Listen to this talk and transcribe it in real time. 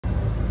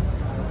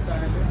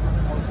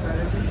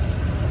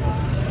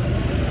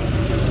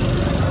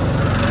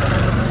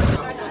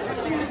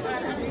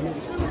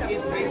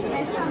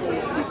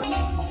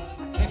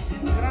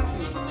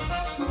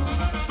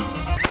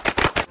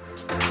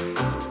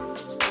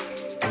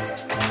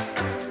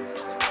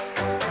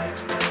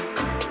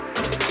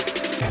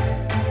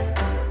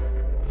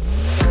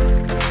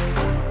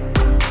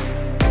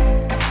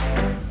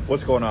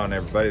What's going on,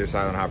 everybody? This is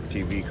Island Hopper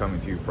TV coming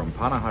to you from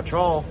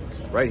Panajachel,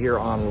 right here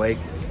on Lake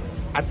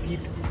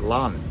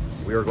Atitlan.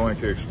 We are going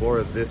to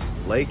explore this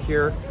lake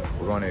here.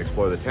 We're going to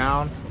explore the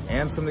town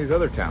and some of these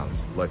other towns.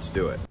 Let's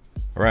do it.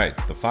 All right,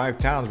 the 5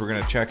 towns we're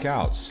going to check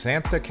out: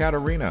 Santa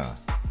Catarina,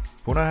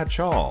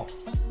 Panajachel,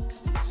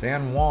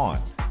 San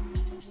Juan,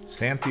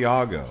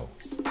 Santiago,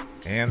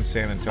 and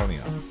San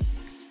Antonio.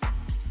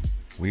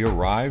 We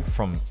arrived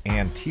from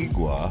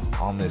Antigua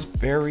on this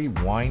very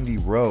windy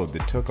road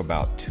that took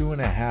about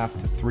 2.5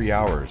 to 3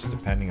 hours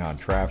depending on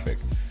traffic.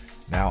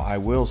 Now, I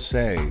will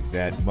say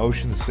that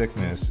motion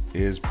sickness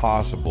is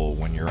possible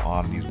when you're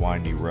on these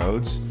windy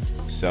roads,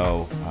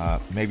 so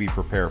maybe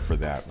prepare for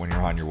that when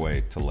you're on your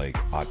way to Lake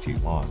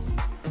Atitlan.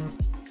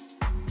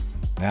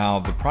 Now,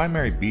 the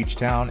primary beach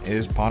town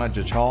is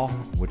Panajachel,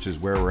 which is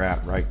where we're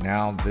at right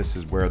now. This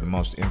is where the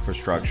most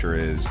infrastructure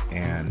is,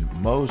 and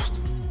most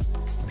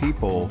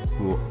people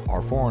who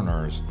are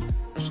foreigners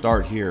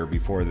start here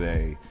before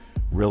they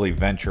really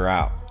venture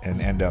out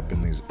and end up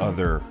in these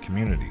other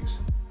communities.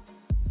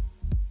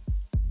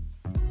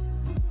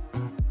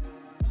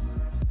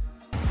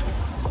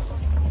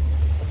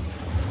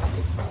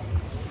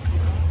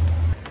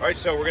 All right,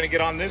 so we're gonna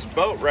get on this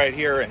boat right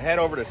here and head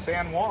over to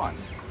San Juan.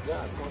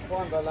 Yeah, San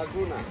Juan La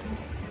Laguna.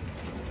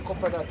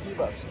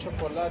 Cooperativas,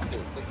 chocolate,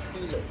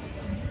 textiles,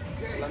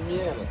 la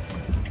miel.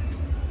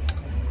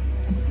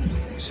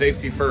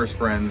 Safety first,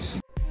 friends.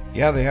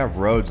 Yeah, they have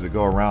roads that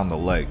go around the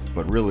lake,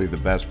 but really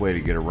the best way to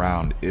get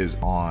around is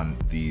on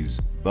these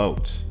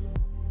boats.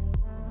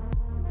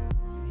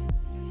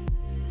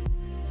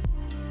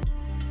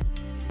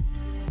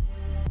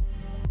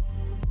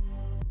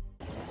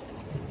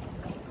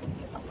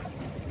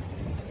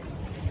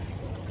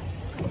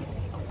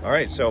 All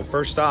right, so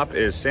first stop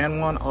is San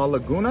Juan La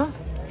Laguna,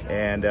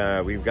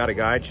 and we've got a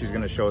guide. She's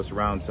going to show us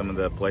around some of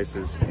the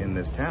places in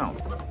this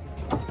town.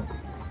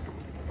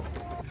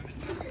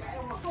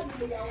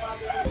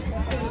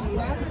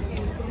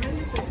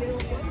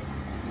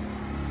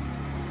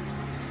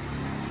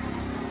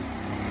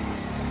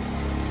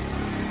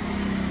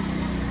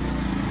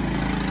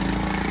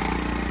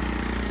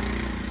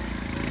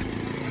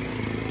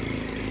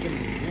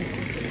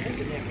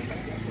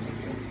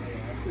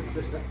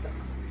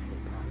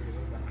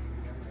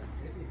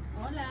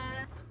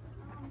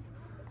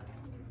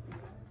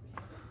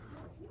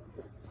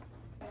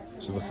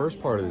 So the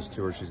first part of this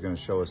tour, she's going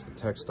to show us the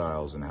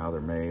textiles and how they're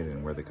made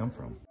and where they come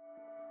from.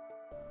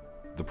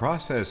 The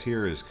process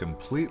here is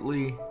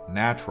completely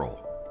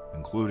natural,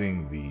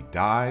 including the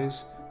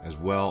dyes as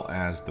well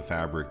as the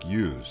fabric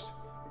used.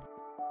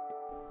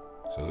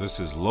 So this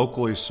is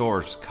locally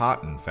sourced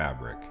cotton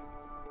fabric.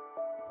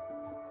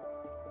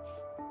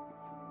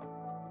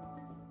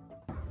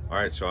 All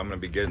right, so I'm going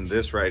to be getting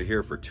this right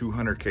here for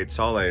 200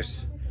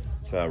 quetzales.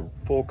 It's a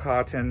full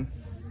cotton.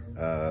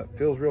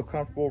 Feels real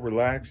comfortable,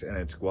 relaxed, and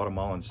it's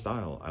Guatemalan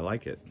style. I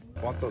like it.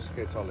 ¿Cuántos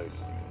quetzales?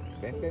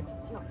 20?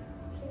 No,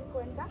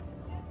 50.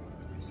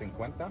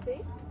 50?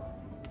 Sí.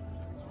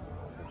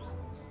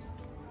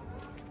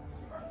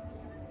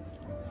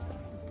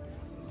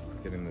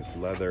 Getting this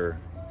leather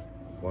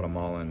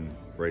Guatemalan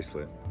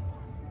bracelet.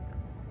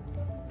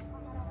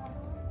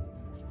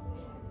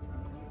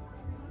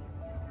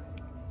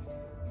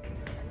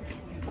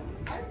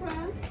 Hi,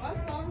 friend.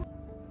 Welcome.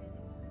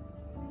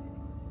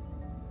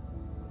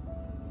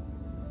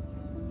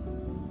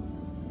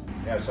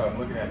 Yeah, so I'm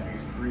looking at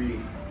these 3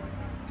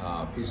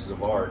 pieces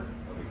of art of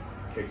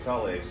the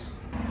quetzales.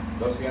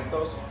 200?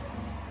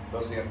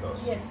 200.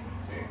 Yes.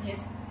 Sí. Yes.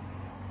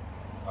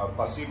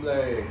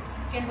 Posible.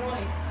 Que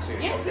enrole.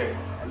 Sí, Yes. okay.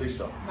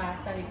 Listo. Va,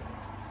 está bien.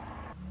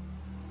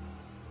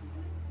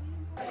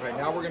 All right,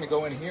 now we're going to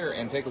go in here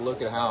and take a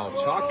look at how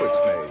chocolate's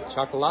made.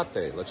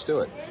 Chocolate. Let's do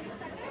it.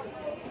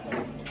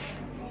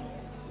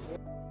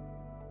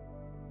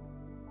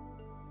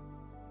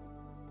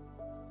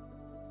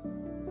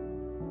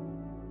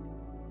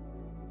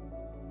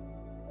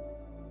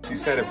 She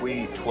said if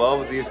we eat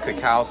 12 of these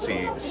cacao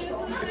seeds,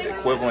 it's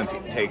equivalent to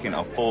taking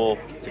a full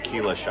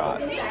tequila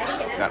shot.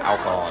 It's got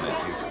alcohol in it,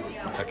 these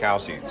cacao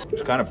seeds.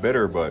 It's kind of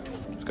bitter, but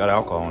it's got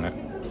alcohol in it.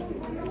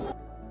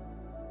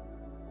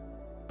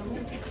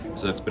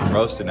 So it's been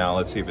roasted now.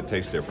 Let's see if it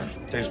tastes different.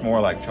 It tastes more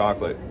like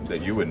chocolate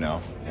that you would know.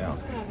 Yeah.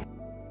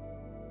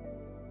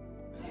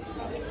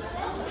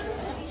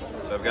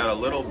 So I've got a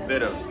little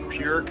bit of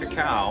pure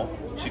cacao.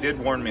 She did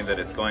warn me that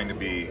it's going to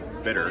be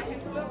bitter.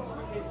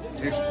 It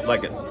tastes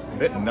like a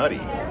bit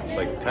nutty. It's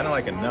like kind of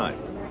like a nut,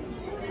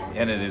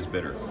 and it is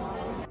bitter.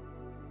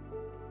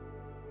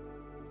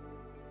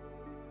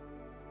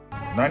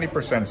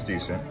 90% is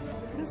decent.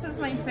 This is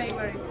my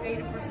favorite,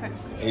 80%.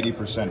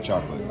 80%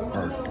 chocolate,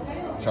 or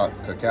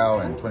cacao,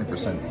 and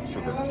 20%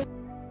 sugar.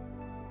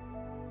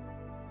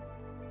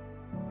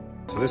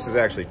 So this is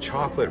actually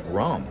chocolate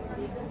rum.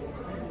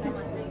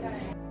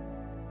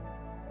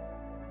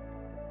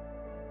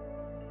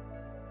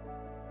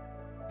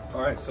 All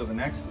right, so the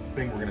next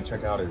thing we're gonna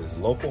check out is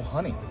local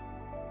honey.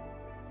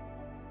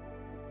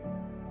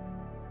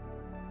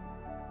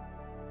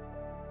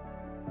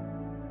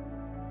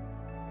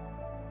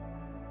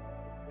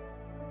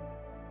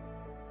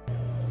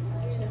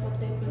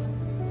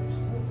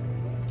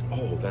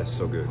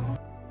 so good.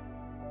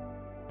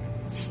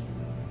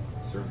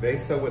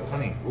 Cerveza with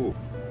honey. Ooh.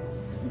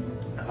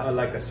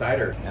 Like a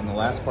cider. And the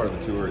last part of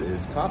the tour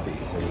is coffee.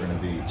 So we're going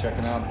to be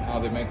checking out how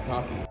they make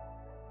coffee.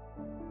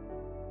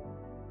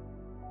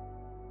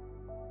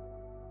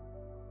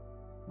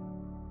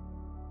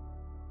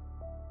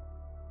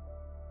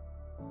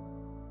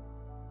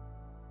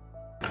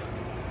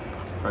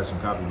 Try some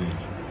coffee beans.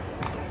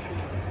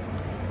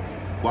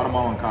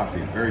 Guatemalan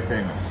coffee, very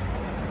famous.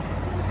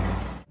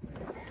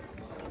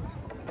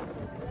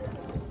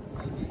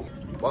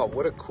 Wow,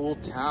 what a cool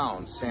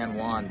town, San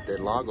Juan de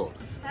Lago.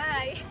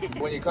 Hi.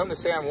 When you come to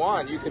San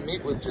Juan, you can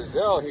meet with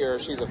Giselle here.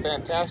 She's a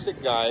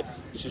fantastic guide.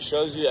 She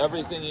shows you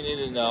everything you need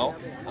to know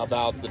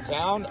about the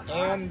town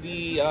and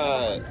the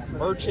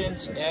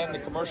merchants and the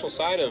commercial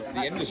side of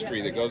the industry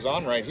that goes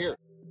on right here.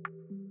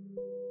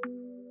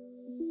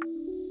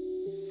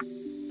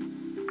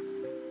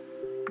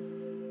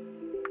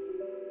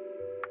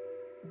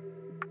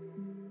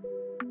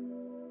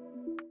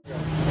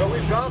 So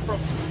we've gone from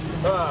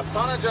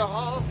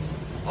Panajachel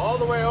all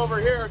the way over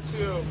here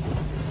to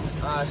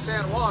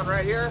San Juan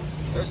right here.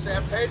 There's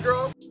San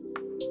Pedro.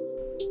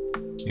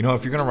 You know,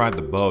 if you're gonna ride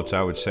the boats,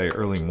 I would say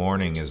early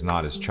morning is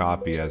not as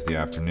choppy as the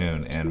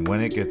afternoon, and when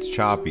it gets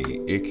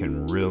choppy, it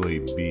can really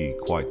be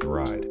quite the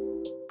ride.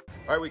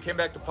 All right, we came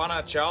back to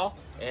Panajachel,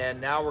 and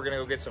now we're gonna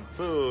go get some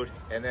food,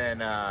 and then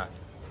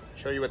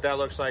show you what that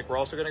looks like. We're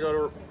also gonna go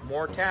to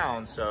more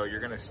towns, so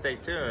you're gonna stay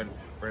tuned.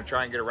 We're gonna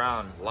try and get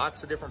around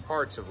lots of different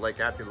parts of Lake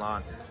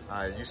Atitlan.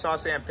 You saw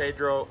San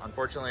Pedro.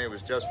 Unfortunately, it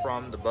was just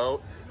from the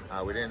boat.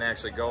 We didn't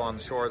actually go on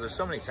the shore. There's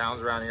so many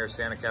towns around here,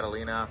 Santa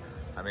Catarina.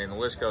 I mean, the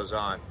list goes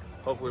on.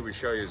 Hopefully we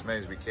show you as many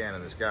as we can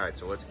in this guide.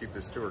 So let's keep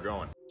this tour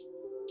going.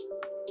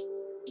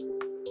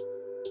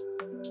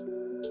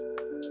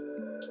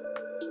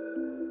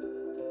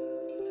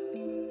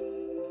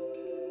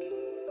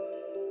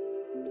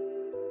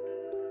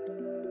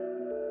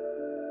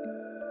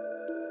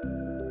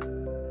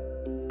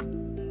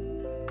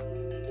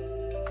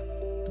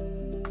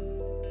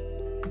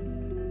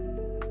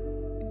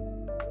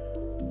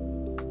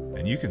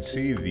 And you can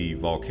see the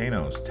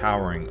volcanoes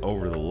towering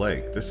over the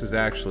lake. This is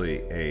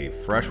actually a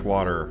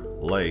freshwater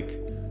lake.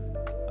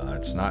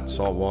 It's not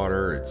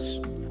saltwater. It's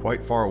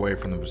quite far away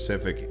from the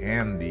Pacific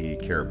and the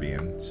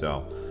Caribbean.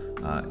 So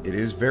it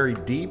is very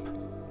deep.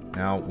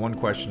 Now, one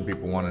question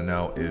people want to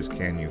know is,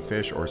 can you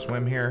fish or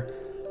swim here?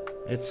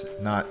 It's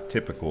not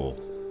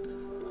typical.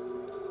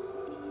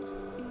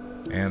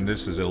 And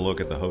this is a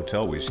look at the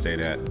hotel we stayed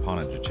at in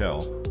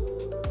Panajachel.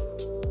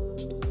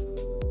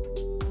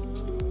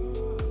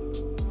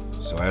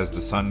 So as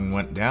the sun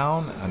went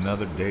down,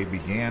 another day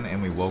began,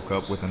 and we woke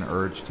up with an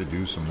urge to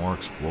do some more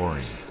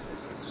exploring.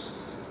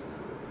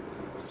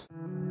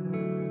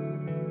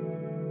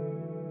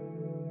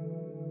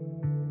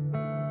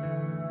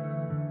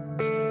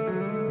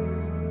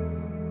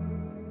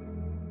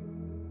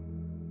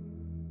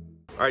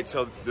 All right,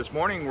 so this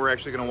morning we're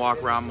actually going to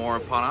walk around more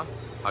of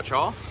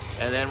Panajachel,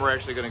 and then we're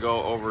actually going to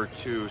go over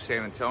to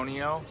San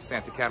Antonio,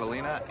 Santa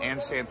Catalina,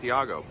 and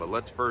Santiago. But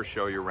let's first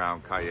show you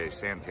around Calle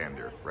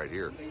Santander right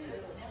here.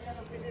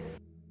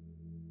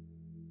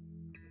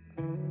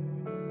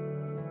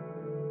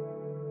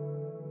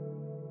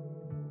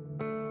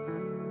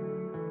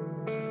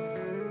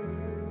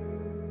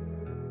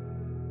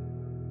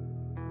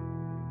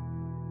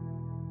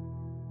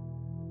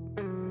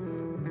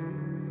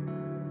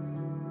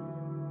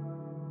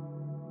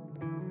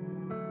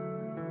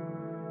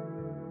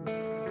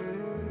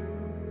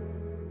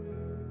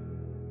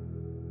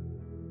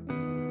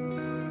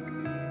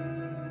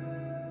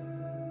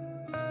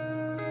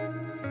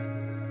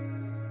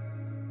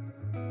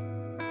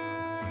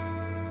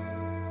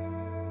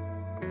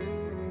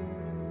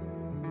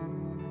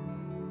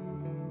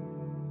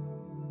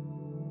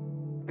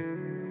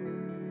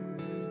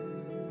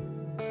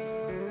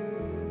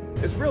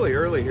 It's really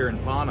early here in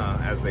Pana,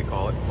 as they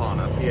call it,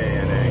 Pana,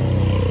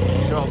 P-A-N-A.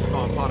 You should also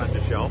call it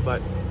Panajachel,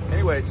 but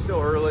anyway, it's still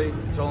early.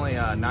 It's only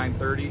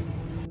 9:30.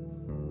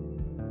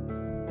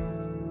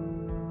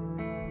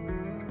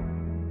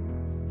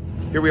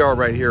 Here we are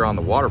right here on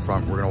the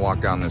waterfront. We're gonna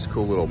walk down this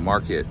cool little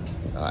market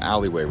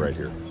alleyway right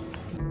here.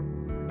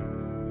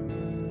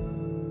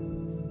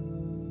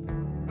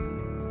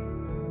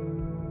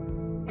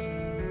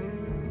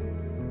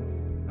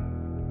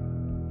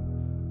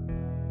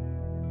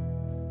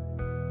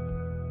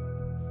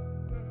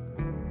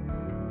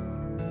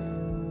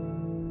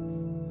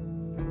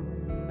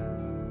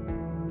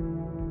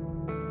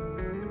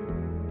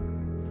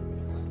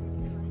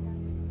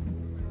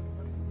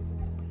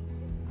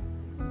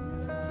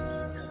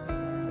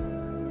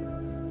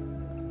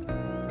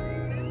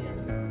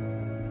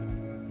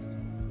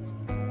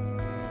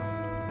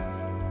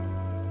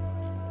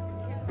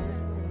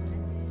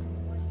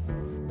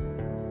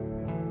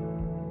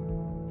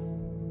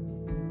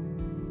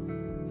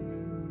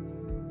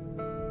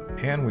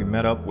 And we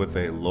met up with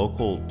a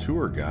local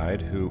tour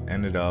guide who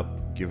ended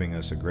up giving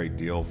us a great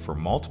deal for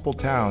multiple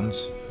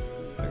towns.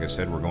 Like I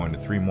said, we're going to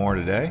 3 more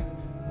today.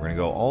 We're going to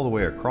go all the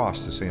way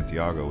across to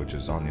Santiago, which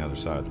is on the other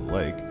side of the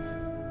lake.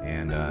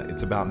 And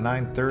it's about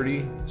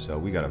 9:30, so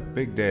we got a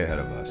big day ahead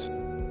of us.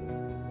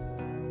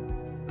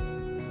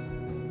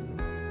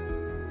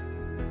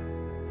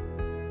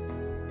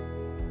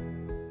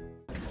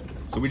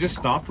 So we just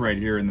stopped right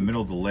here in the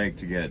middle of the lake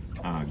to get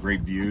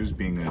great views,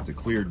 being that it's a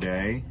clear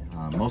day.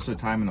 Most of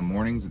the time in the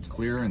mornings it's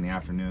clear, in the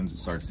afternoons it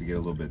starts to get a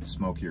little bit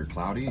smokier,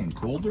 cloudy, and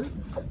colder.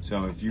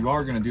 So if you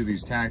are going to do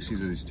these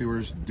taxis or these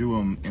tours, do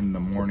them in the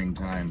morning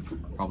time,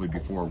 probably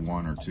before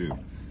 1 or 2.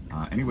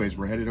 Anyways,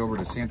 we're headed over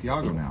to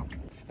Santiago now.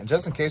 And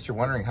just in case you're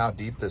wondering how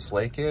deep this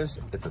lake is,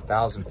 it's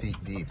 1,000 feet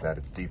deep at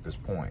its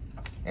deepest point.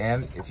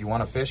 And if you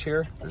want to fish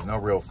here, there's no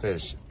real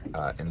fish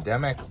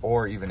endemic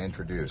or even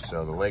introduced.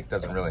 So the lake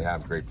doesn't really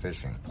have great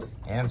fishing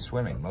and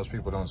swimming. Most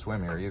people don't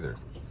swim here either.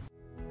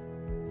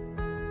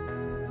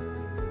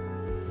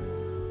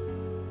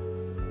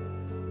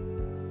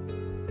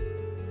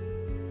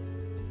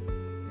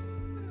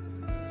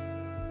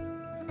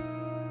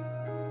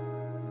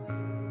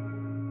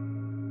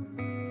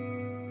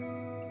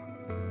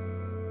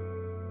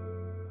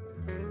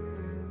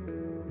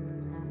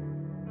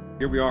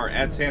 Here we are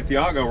at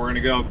Santiago. We're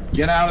gonna go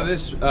get out of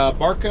this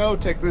barco,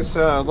 take this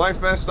life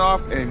vest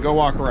off, and go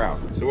walk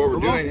around. So what we're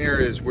doing here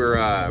is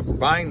we're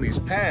buying these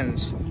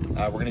pens.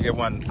 We're gonna get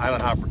one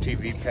Island Hopper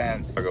TV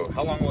pen.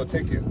 How long will it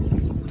take you?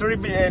 2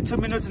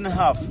 minutes and a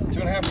half.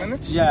 2.5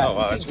 minutes? Yeah. Oh,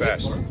 wow, that's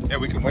fast. Yeah,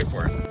 we can wait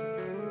for it.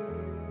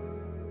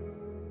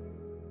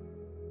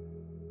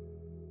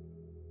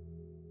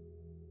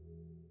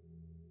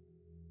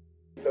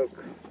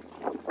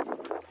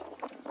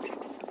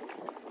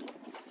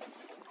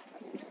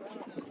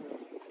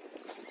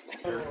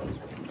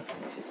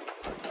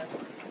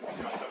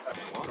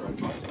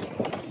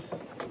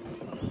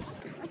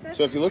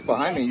 So if you look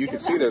behind me, you can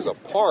see there's a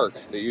park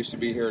that used to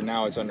be here.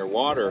 Now it's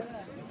underwater.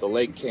 The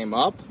lake came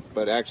up,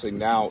 but actually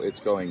now it's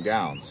going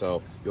down.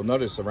 So you'll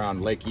notice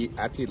around Lake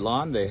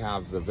Atitlan, they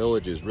have the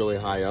villages really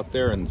high up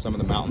there and some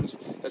of the mountains.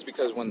 That's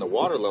because when the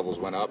water levels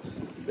went up,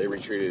 they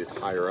retreated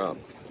higher up.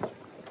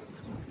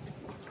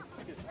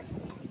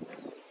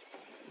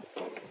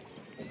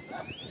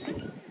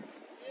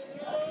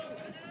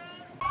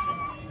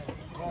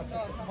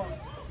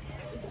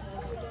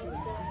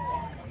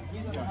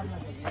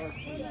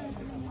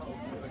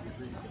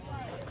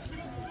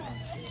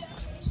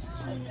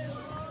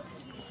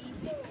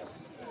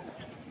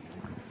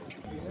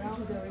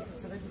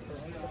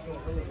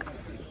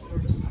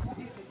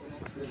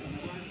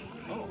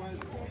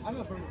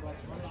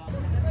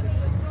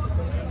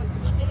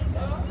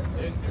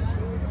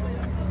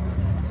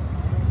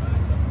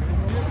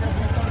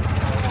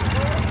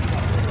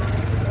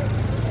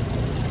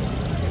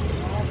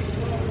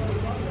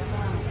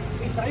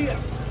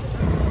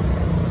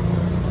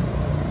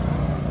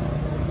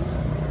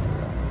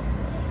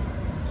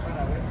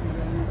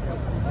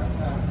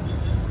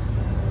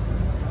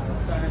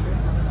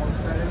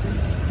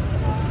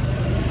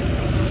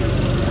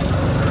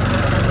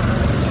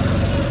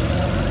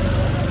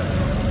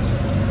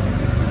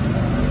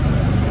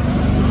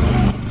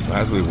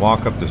 As we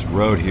walk up this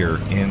road here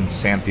in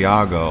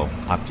Santiago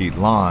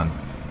Atitlan,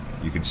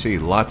 you can see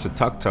lots of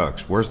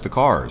tuk-tuks. Where's the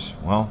cars?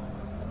 Well,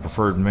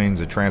 preferred means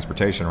of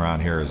transportation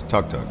around here is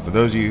tuk-tuk. For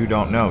those of you who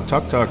don't know,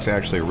 tuk-tuks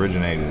actually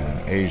originated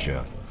in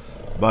Asia,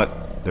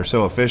 but they're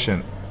so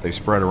efficient they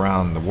spread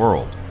around the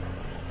world,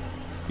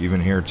 even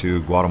here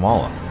to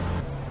Guatemala.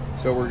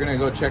 So we're gonna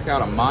go check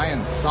out a Mayan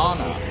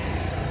sauna.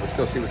 Let's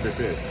go see what this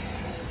is.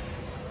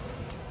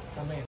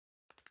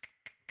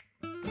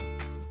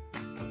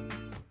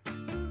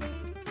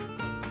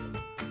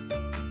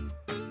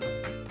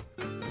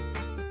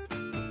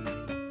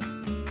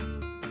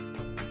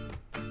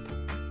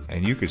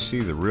 And you can see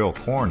the real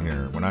corn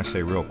here. When I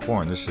say real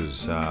corn, this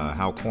is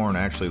how corn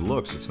actually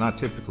looks. It's not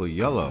typically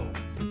yellow.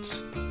 It's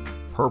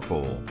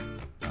purple,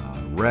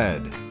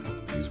 red,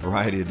 these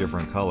variety of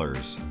different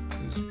colors.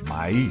 Is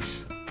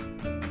maize.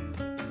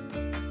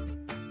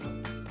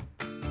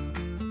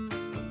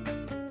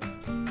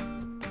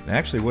 And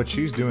actually what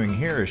she's doing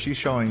here is she's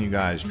showing you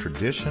guys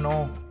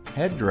traditional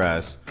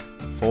headdress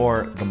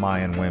for the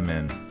Mayan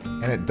women.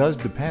 And it does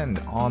depend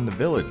on the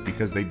village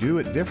because they do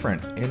it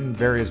different in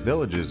various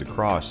villages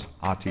across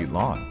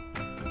Atitlan.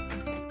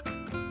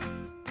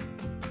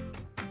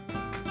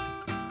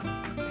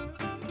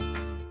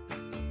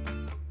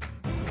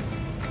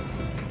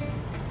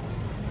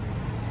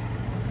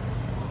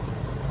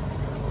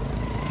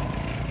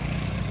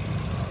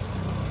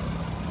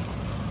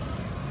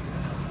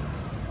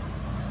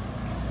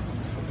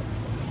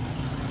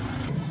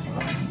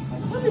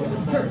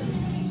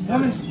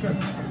 Women's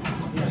skirts.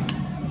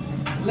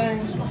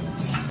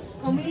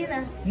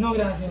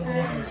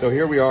 So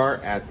here we are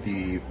at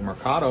the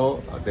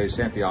Mercado de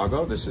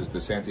Santiago. This is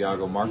the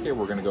Santiago market.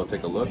 We're going to go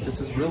take a look.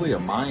 This is really a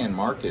Mayan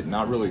market,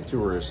 not really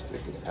touristic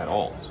at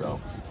all.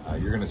 So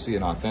you're going to see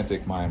an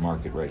authentic Mayan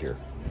market right here.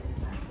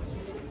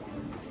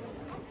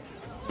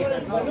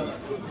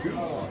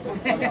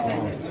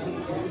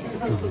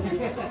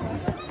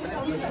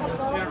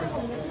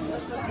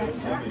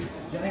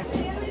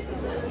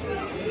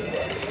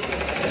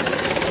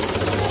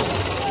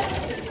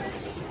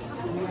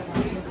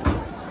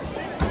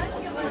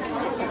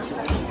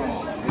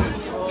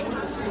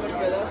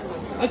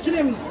 Actually,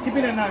 I'm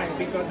keeping an eye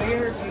because they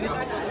are.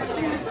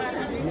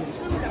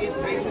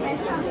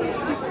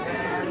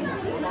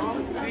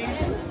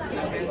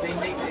 And they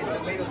make the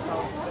tomato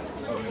sauce.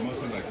 So they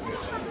mostly like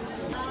fish.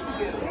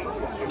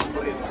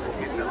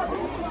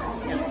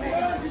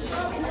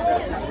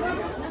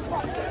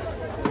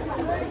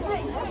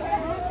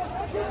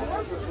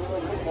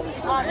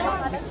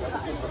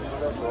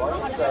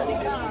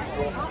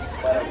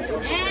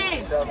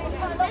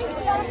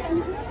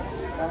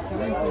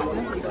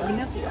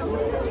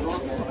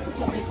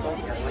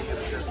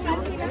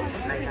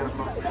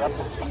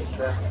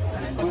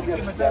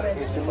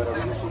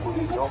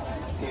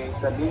 Que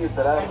también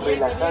estará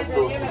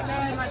relajando.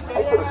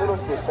 Hay personas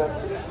que están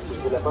tristes y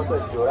se la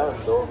pasan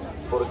llorando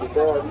porque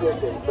cada día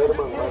se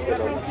enferman más de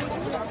la vida.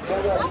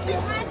 Cada día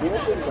que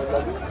hacen más la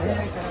vida,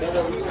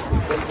 cada día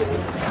se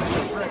enferman.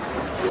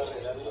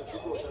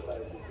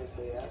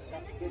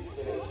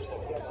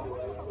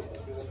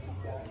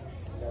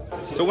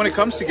 So when it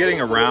comes to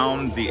getting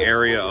around the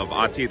area of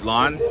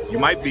Atitlan, you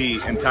might be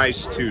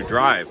enticed to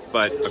drive,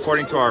 but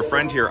according to our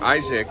friend here,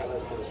 Isaac,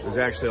 who's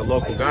actually a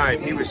local guide,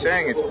 he was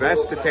saying it's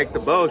best to take the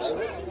boats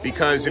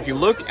because if you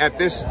look at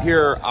this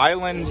here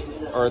island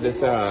or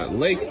this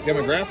lake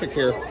demographic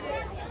here,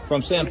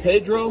 from San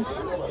Pedro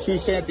to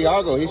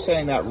Santiago, he's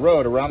saying that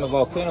road around the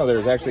volcano there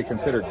is actually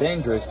considered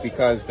dangerous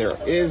because there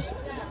is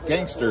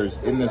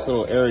gangsters in this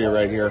little area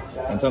right here,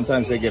 and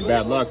sometimes they get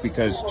bad luck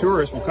because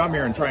tourists will come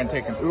here and try and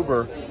take an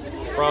Uber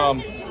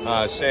from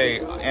say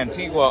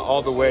Antigua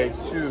all the way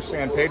to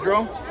San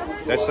Pedro.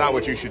 That's not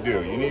what you should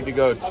do. You need to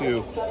go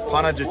to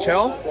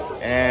Panajachel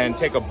and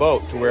take a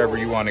boat to wherever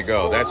you want to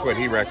go. That's what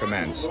he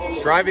recommends.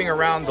 Driving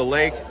around the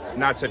lake,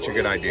 not such a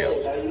good idea.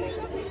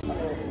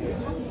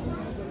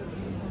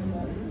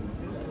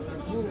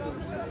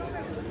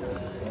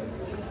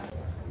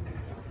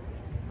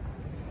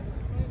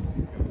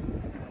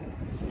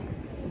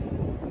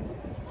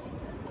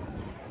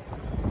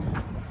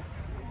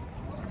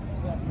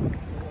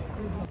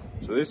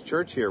 So this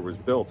church here was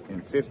built in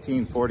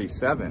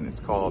 1547. It's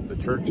called the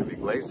Church of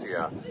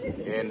Iglesia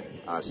in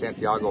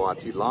Santiago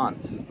Atitlan.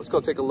 Let's go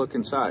take a look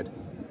inside.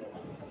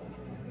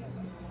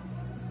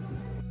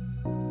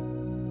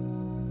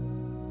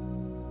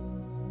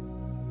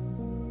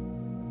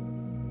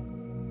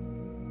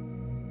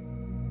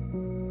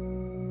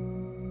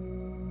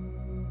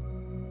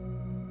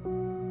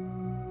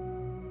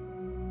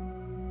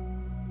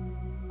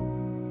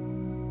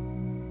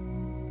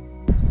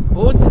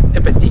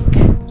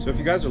 So if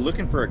you guys are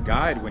looking for a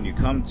guide when you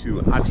come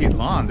to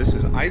Atitlan, this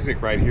is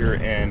Isaac right here,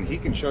 and he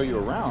can show you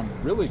around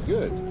really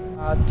good.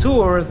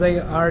 Tours, they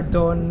are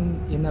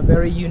done in a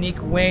very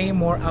unique way,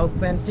 more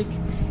authentic.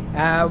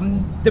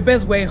 The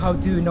best way how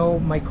to know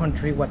my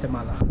country,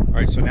 Guatemala. All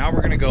right, so now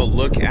we're gonna go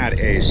look at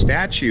a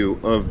statue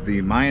of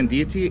the Mayan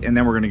deity, and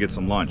then we're gonna get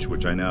some lunch,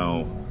 which I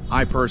know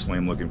I personally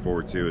am looking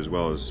forward to, as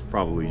well as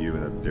probably you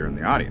there in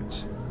the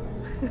audience.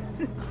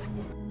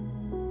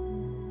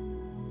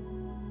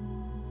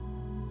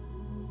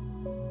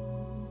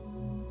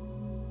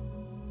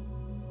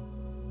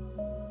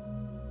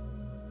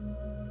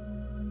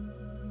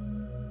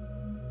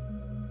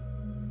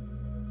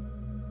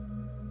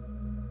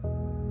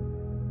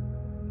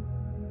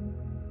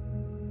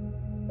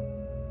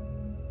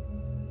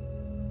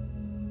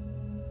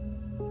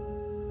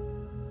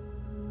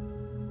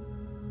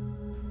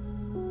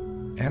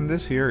 And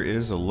this here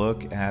is a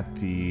look at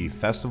the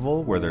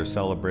festival where they're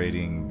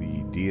celebrating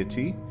the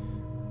deity,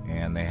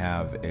 and they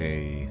have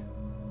a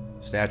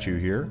statue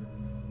here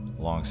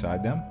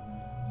alongside them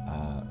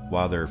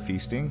while they're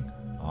feasting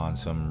on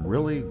some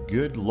really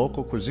good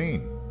local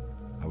cuisine.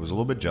 I was a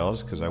little bit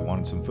jealous because I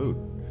wanted some food.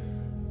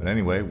 But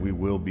anyway, we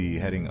will be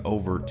heading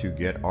over to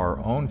get our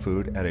own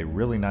food at a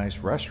really nice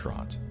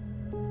restaurant.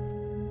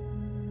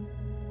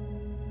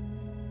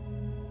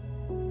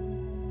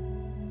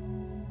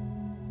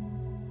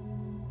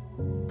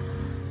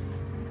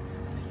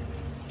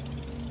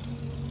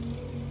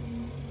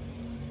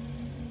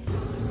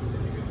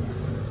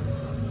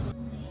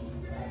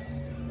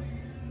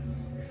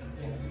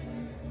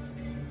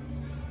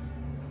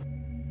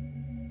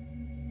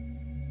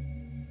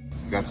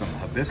 Got some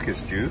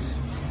hibiscus juice.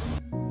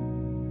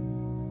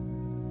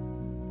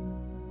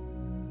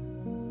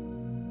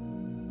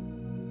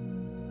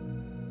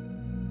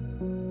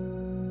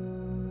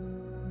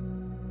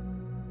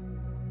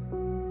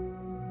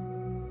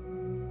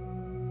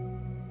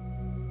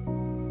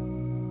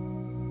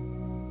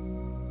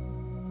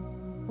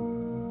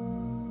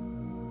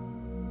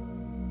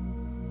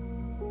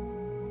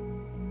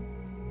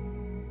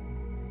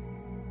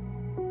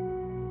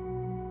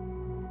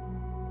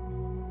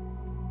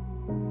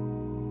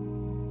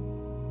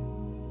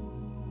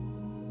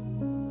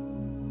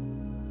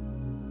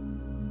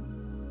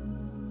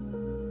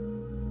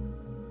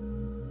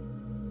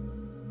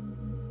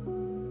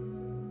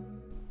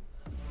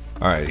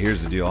 All right,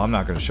 here's the deal. I'm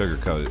not going to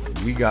sugarcoat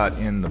it. We got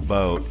in the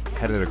boat,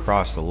 headed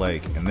across the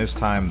lake, and this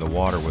time the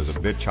water was a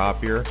bit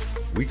choppier.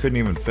 We couldn't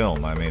even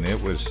film. I mean,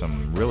 it was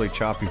some really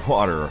choppy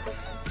water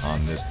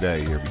on this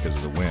day here because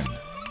of the wind.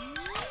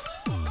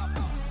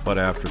 But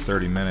after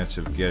 30 minutes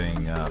of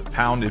getting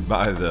pounded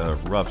by the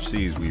rough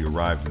seas, we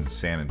arrived in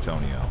San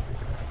Antonio.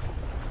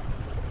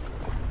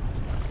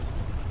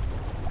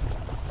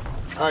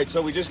 All right,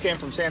 so we just came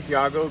from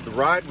Santiago. The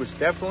ride was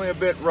definitely a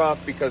bit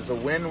rough because the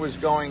wind was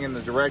going in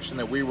the direction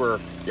that we were,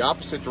 the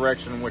opposite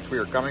direction in which we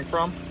were coming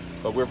from.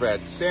 But we're at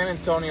San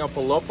Antonio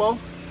Palopo.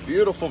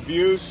 Beautiful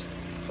views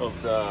of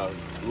the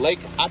Lake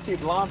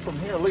Atitlan from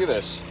here. Look at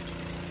this.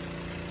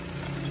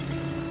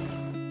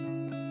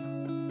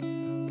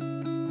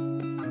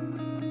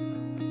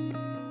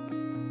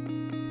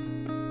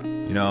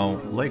 You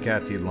know, Lake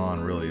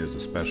Atitlan really is a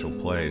special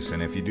place,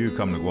 and if you do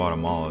come to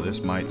Guatemala,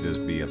 this might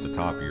just be at the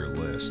top of your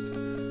list.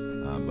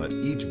 But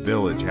each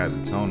village has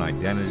its own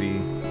identity,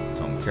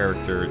 its own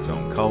character, its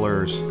own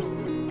colors,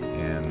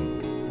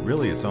 and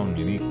really its own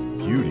unique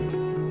beauty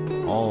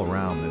all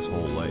around this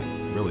whole lake.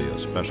 Really a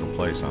special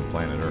place on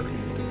planet Earth.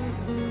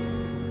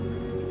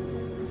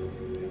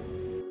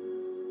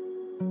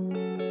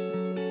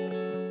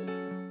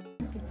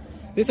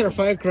 These are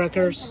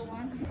firecrackers.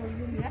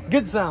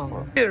 Good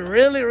sound.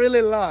 Really,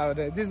 really loud.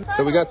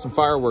 So we got some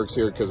fireworks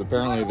here because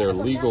apparently they're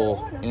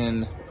legal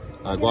in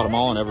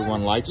Guatemala and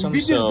everyone likes them.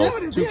 So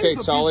 2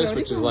 quetzales,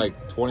 which is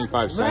like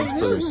 25 cents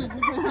for this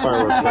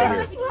fireworks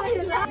right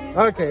here.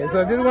 Okay,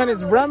 so this one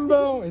is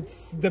Rambo.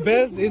 It's the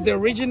best. It's the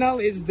original.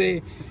 It's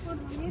the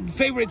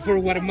favorite for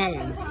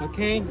Guatemalans.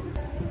 Okay.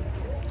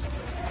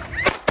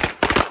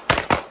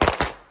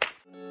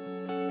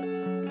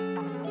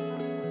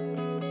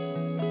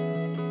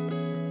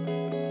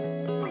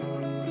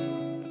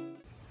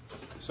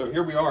 So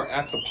here we are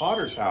at the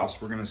potter's house.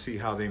 We're going to see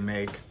how they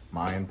make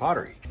Mayan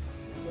pottery.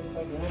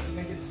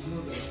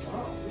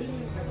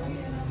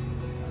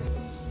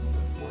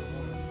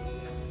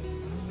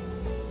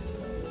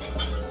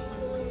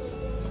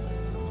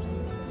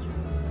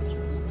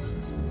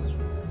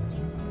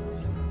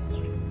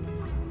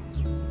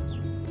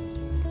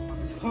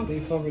 This is how they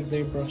fabric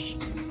their brush.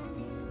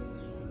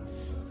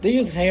 They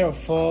use hair of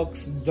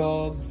fox,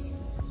 dogs,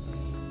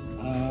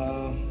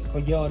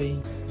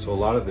 coyote. So a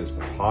lot of this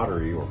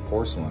pottery, or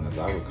porcelain as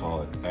I would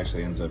call it,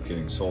 actually ends up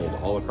getting sold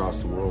all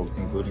across the world,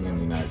 including in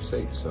the United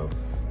States. So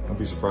don't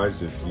be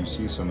surprised if you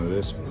see some of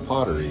this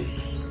pottery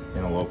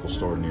in a local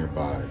store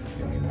nearby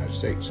in the United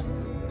States.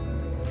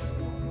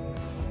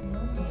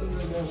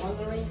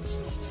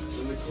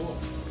 Really cool.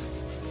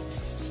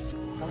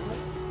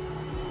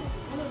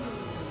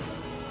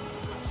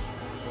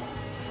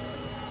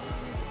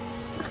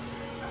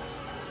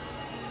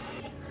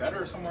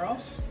 Better somewhere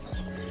else?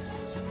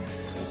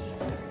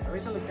 I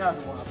recently cut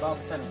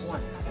about San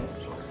Juan.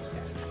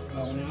 It's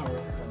about 1 hour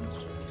from.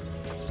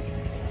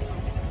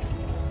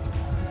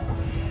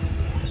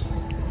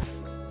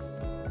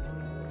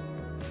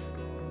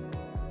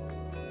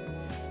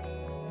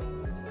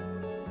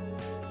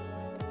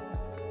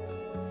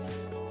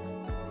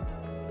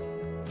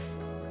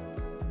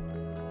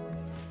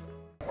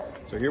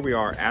 So here we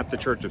are at the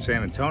Church of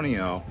San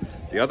Antonio.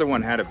 The other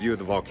one had a view of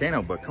the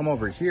volcano, but come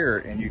over here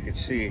and you can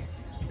see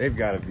they've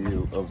got a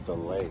view of the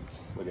lake.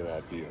 Look at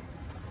that view.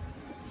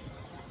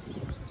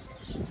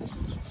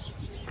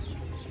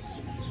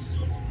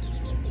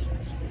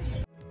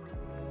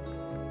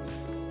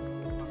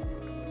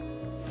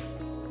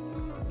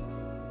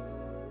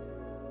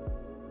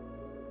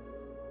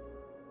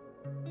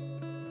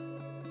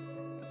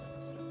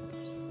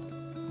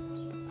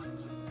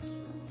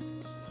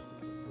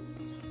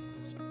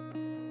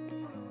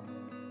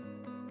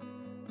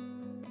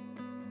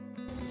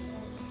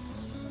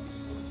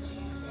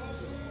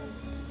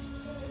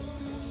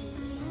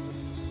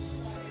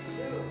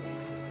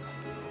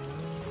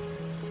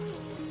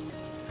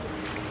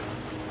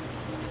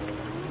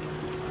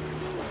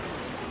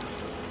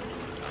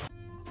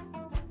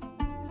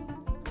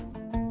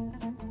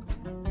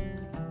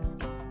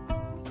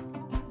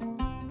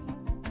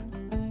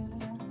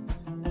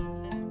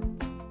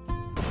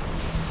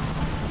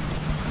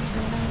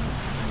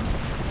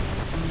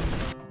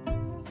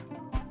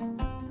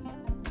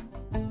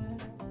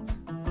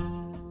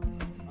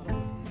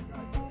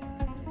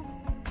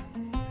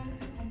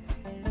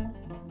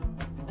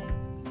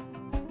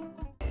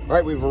 All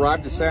right, we've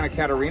arrived at Santa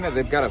Catarina.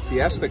 They've got a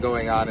fiesta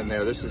going on in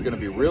there. This is going to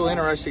be real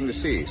interesting to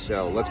see,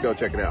 so let's go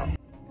check it out.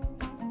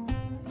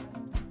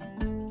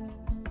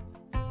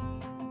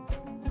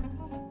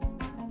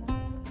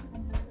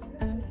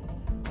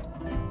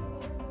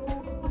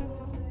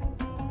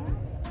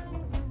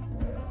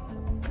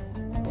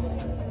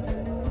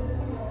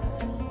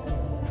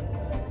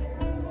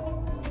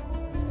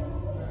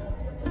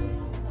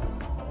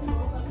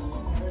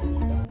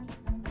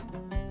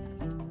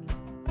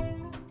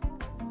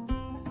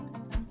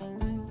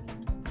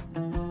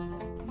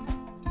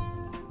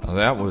 Well,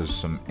 that was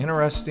some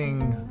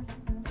interesting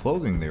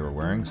clothing they were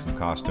wearing, some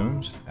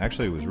costumes.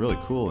 Actually, it was really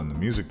cool, and the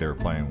music they were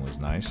playing was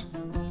nice.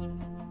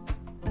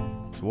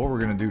 So what we're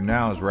going to do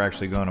now is we're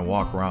actually going to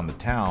walk around the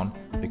town.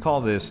 They call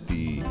this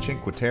the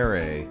Cinque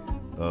Terre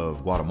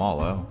of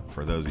Guatemala.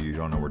 For those of you who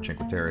don't know where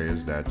Cinque Terre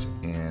is, that's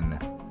in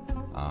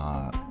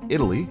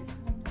Italy.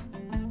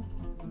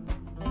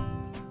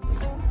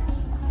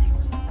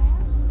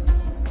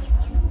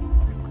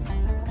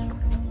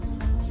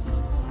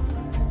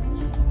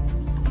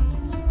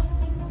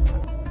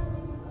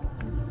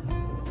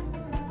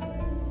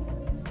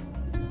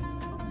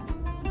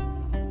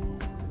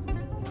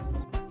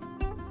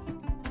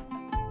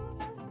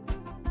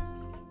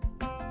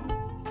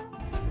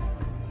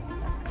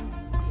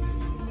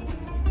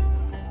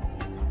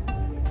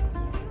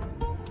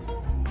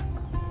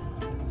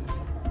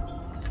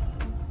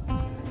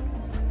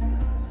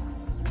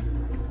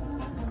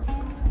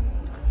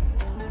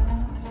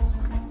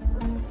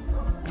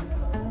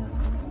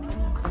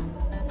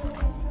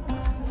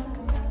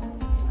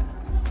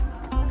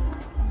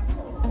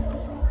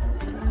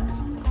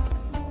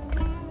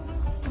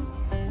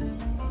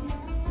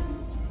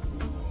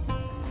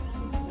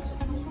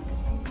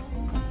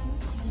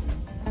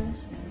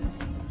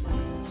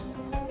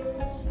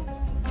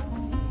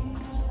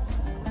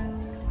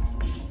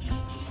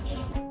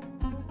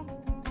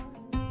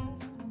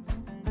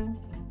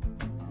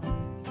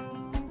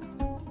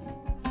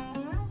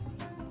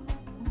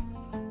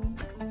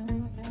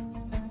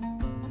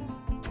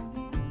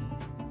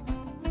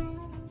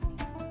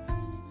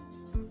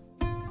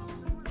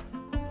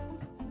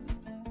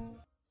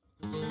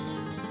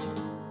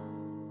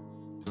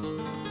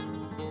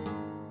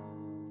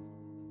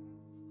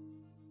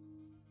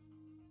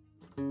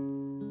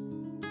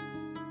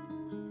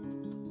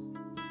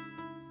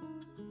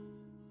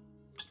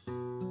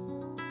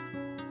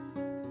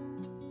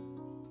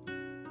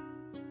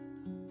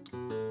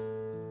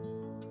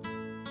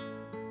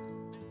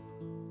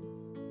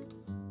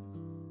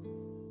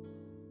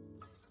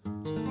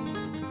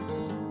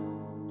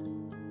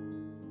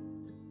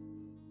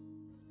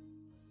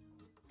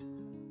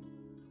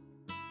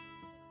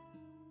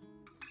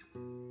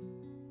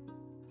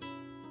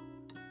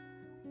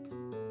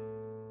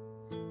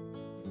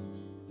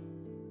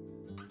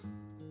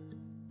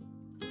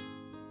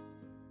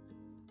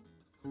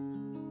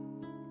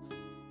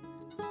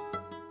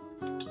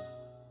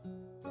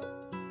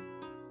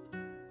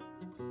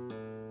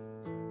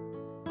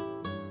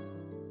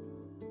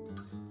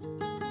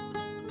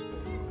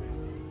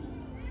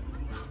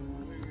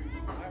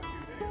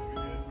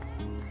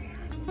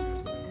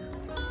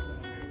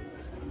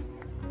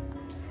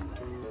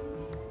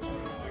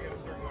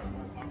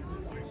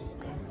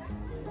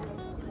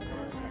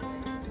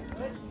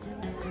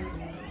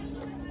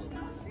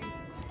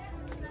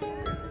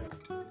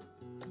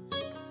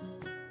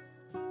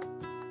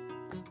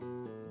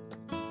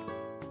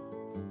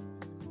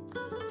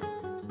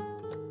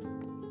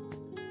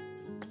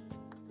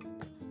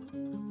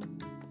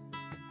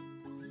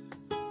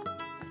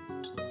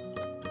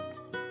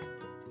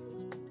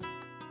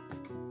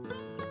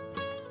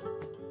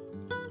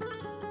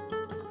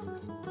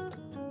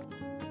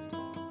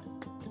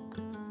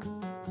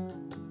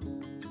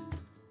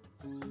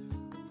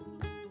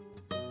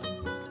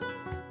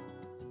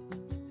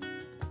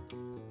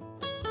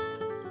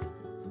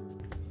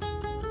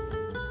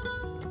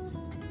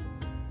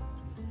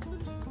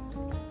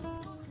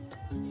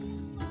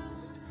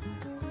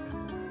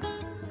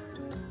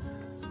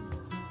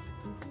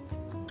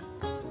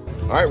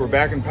 All right, we're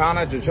back in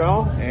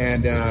Panajachel,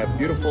 and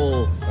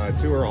beautiful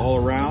tour all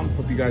around.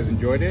 Hope you guys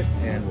enjoyed it,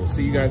 and we'll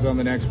see you guys on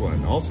the next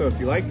one. Also, if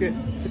you liked it,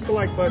 hit the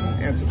like button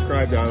and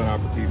subscribe to Island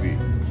Hopper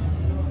TV.